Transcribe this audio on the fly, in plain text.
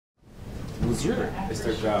was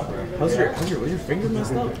your job, bro? Was your finger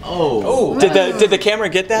messed up? Oh. Did the camera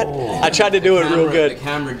get that? I tried to do it real good. The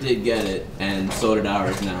camera did get it, and so did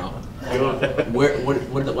ours now.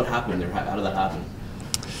 What happened there? How did that happen?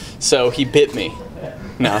 So he bit me.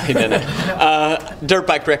 No, he didn't. Dirt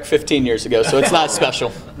bike wreck 15 years ago, so it's not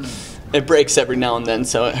special. It breaks every now and then,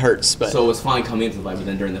 so it hurts. But so it was fine coming into the fight, but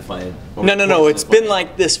then during the fight. No. It's been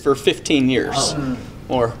like this for 15 years,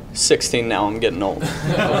 or 16 now. I'm getting old.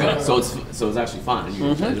 Okay, so it's actually fine.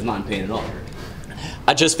 You're just not in pain at all.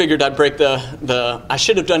 I just figured I'd break the. I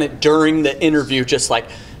should have done it during the interview, just like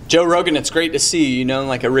Joe Rogan. It's great to see you,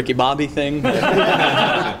 like a Ricky Bobby thing.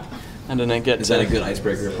 I didn't get. Is that a good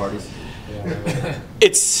icebreaker at parties?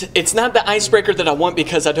 It's not the icebreaker that I want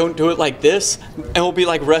because I don't do it like this. And we'll be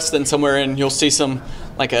like resting somewhere and you'll see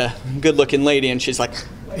like a good looking lady and she's like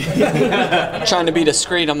trying to be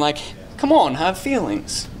discreet. I'm like, come on, have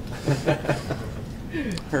feelings.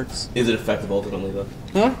 Hurts. Is it effective ultimately though?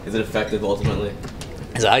 Huh? Is it effective ultimately?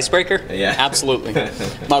 As an icebreaker? Yeah. Absolutely.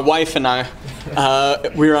 My wife and I,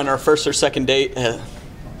 we were on our first or second date.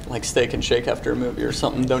 Like Steak and Shake after a movie or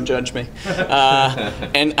something, don't judge me.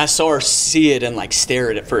 And I saw her see it and like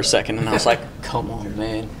stare at it for a second and I was like, come on,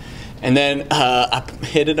 man. And then I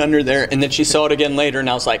hid it under there and then she saw it again later and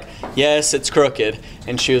I was like, yes, it's crooked.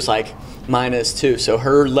 And she was like, mine is too. So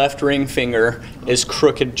her left ring finger is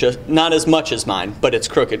crooked, just not as much as mine, but it's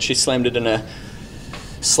crooked. She slammed it in a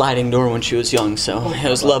sliding door when she was young, so it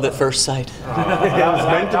was love at first sight. It was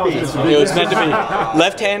meant to be. It was meant to be.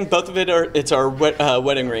 Left hand, both of it it's our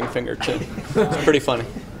wedding ring finger too. It's pretty funny.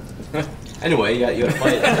 Anyway, you got to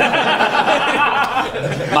fight.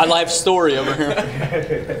 My life story over here.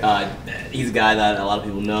 He's a guy that a lot of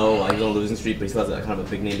people know. He's on a losing streak, but he still has kind of a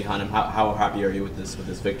big name behind him. How happy are you with this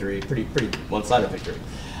victory? Pretty one-sided victory.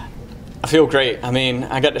 I feel great. I mean,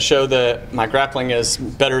 I got to show that my grappling is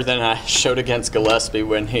better than I showed against Gillespie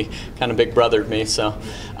when he kind of big brothered me. So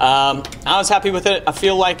I was happy with it. I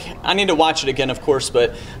feel like I need to watch it again, of course,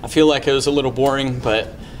 but I feel like it was a little boring.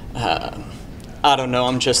 But I don't know.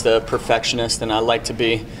 I'm just a perfectionist, and I like to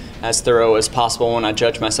be as thorough as possible when I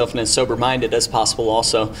judge myself, and as sober-minded as possible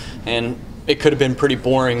also. And it could have been pretty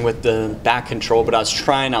boring with the back control, but I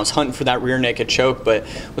was hunting for that rear naked choke. But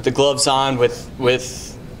with the gloves on, with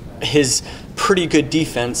his pretty good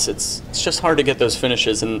defense, it's just hard to get those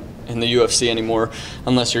finishes in the UFC anymore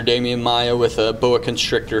unless you're Damian Maia with a boa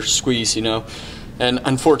constrictor squeeze, and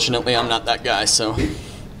unfortunately I'm not that guy. So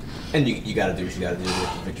and you got to do what you got to do to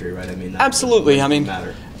get the victory, right? I mean, absolutely. I mean,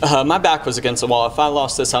 my back was against the wall. If I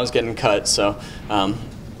lost this, I was getting cut, so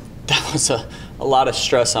that was a lot of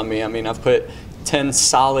stress on me. I mean, I've put 10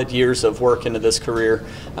 solid years of work into this career,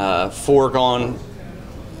 foregone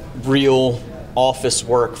real office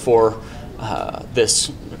work for this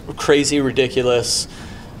crazy, ridiculous,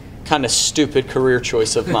 kind of stupid career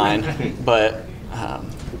choice of mine. But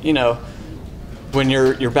when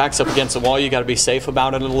your back's up against the wall, you got to be safe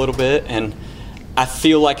about it a little bit. And I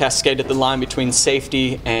feel like I skated the line between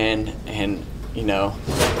safety and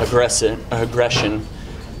aggression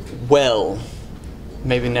well.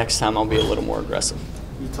 Maybe next time I'll be a little more aggressive.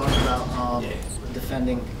 You talked about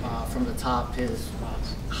defending from the top, his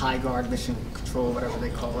high guard mission control, whatever they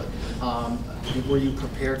call it. Were you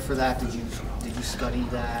prepared for that? Did you study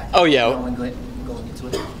that? Oh yeah. Going into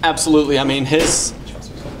it? Absolutely. I mean, is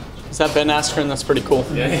that Ben Askren? That's pretty cool.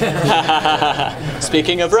 Yeah.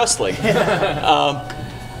 Speaking of wrestling.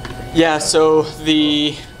 Yeah, so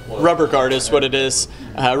the rubber guard is what it is.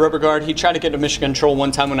 Rubber guard, he tried to get a mission control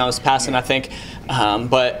one time when I was passing, I think.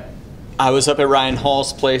 But I was up at Ryan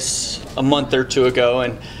Hall's place a month or two ago,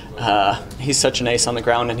 and he's such an ace on the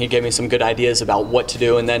ground, and he gave me some good ideas about what to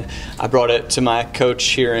do. And then I brought it to my coach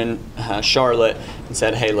here in Charlotte and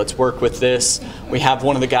said, hey, let's work with this. We have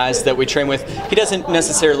one of the guys that we train with. He doesn't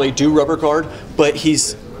necessarily do rubber guard, but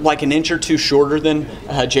he's like an inch or two shorter than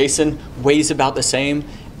Jason, weighs about the same,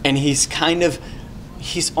 and he's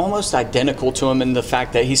almost identical to him in the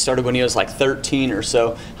fact that he started when he was like 13 or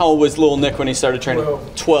so. How old was little Nick when he started training?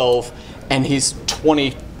 12, and he's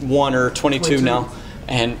 21 or 22 now.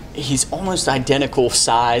 And he's almost identical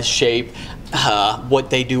size, shape, what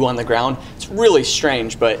they do on the ground. It's really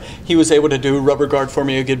strange, but he was able to do rubber guard for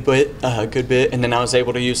me a good bit, and then I was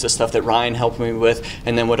able to use the stuff that Ryan helped me with,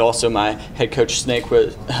 and then what also my head coach Snake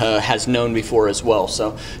has known before as well.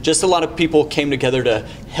 So just a lot of people came together to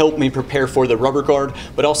help me prepare for the rubber guard,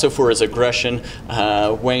 but also for his aggression.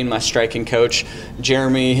 Wayne, my striking coach,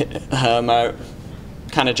 Jeremy, my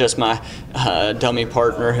dummy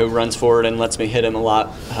partner who runs forward and lets me hit him a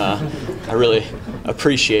lot. I really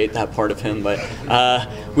appreciate that part of him. But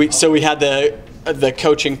we had the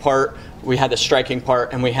coaching part we had the striking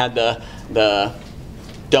part and we had the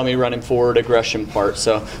dummy running forward aggression part.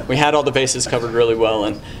 So we had all the bases covered really well,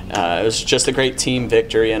 and it was just a great team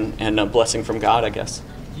victory and a blessing from God, I guess.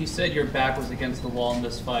 You said your back was against the wall in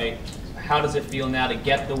this fight. How does it feel now to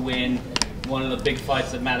get the win? One of the big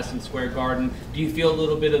fights at Madison Square Garden. Do you feel a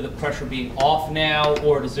little bit of the pressure being off now,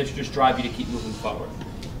 or does this just drive you to keep moving forward?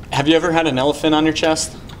 Have you ever had an elephant on your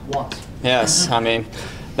chest? Once. Yes, I mean,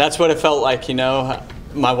 that's what it felt like, you know.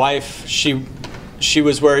 My wife, she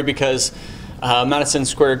was worried because Madison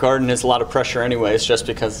Square Garden is a lot of pressure anyways, just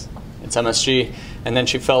because it's MSG. And then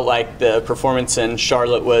she felt like the performance in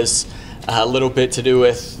Charlotte was a little bit to do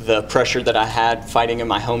with the pressure that I had fighting in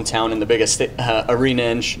my hometown in the biggest arena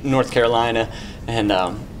in North Carolina.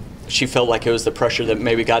 And she felt like it was the pressure that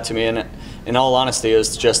maybe got to me. And in all honesty, it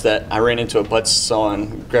was just that I ran into a buzzsaw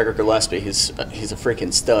on Gregor Gillespie. He's a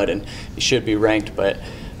freaking stud, and he should be ranked. But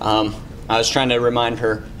I was trying to remind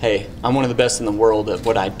her, hey, I'm one of the best in the world at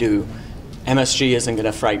what I do. MSG isn't going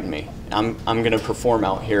to frighten me. I'm going to perform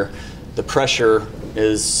out here. The pressure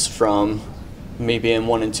is from me being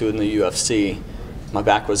 1 and 2 in the UFC. My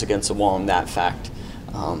back was against the wall in that fact,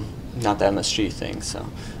 not the MSG thing. So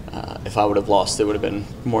if I would have lost, it would have been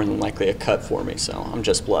more than likely a cut for me. So I'm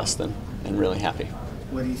just blessed and really happy.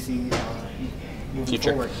 What do you see moving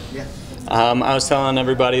Future. forward? Yeah. I was telling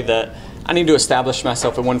everybody that I need to establish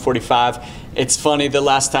myself at 145. It's funny, the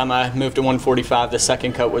last time I moved to 145, the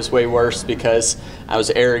second cut was way worse because I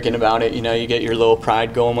was arrogant about it. You know, you get your little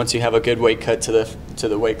pride going once you have a good weight cut to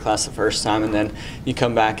the weight class the first time, and then you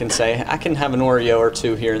come back and say, I can have an Oreo or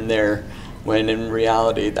two here and there, when in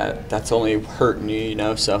reality that's only hurting you, you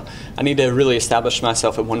know. So I need to really establish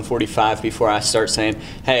myself at 145 before I start saying,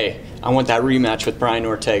 hey, I want that rematch with Brian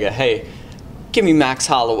Ortega. Hey, give me Max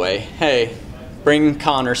Holloway. Hey, bring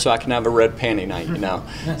Connor so I can have a red panty night, you know.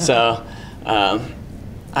 So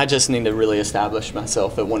I just need to really establish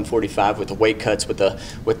myself at 145 with the weight cuts, with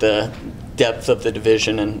the depth of the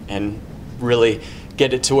division, and really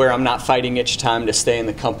get it to where I'm not fighting each time to stay in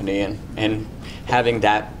the company and having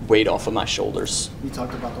that weight off of my shoulders. You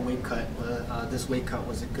talked about the weight cut. This weight cut,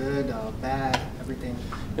 was it good, bad, everything?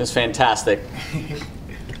 It was fantastic.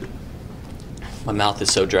 My mouth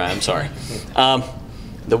is so dry, I'm sorry.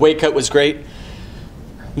 The weight cut was great.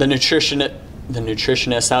 The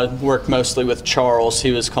nutritionist, I worked mostly with Charles.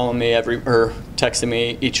 He was calling me texting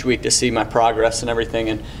me each week to see my progress and everything,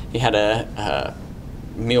 and he had a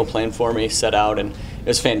meal plan for me set out, and it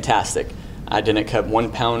was fantastic. I didn't cut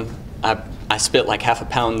 1 pound. I spit like half a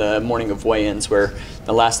pound the morning of weigh-ins, where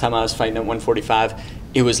the last time I was fighting at 145,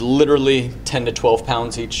 it was literally 10 to 12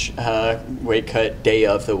 pounds each weight cut day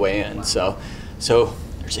of the weigh-in. So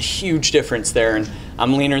there's a huge difference there, and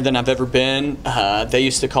I'm leaner than I've ever been. They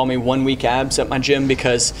used to call me 1 week abs at my gym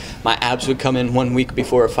because my abs would come in 1 week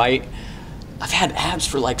before a fight. I've had abs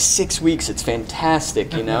for like 6 weeks. It's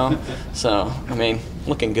fantastic, you know? So, I mean,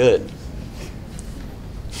 looking good.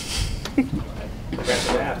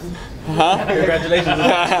 Congratulations. Huh? Congratulations.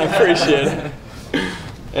 I appreciate it.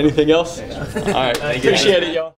 Anything else? All right. Appreciate it, y'all.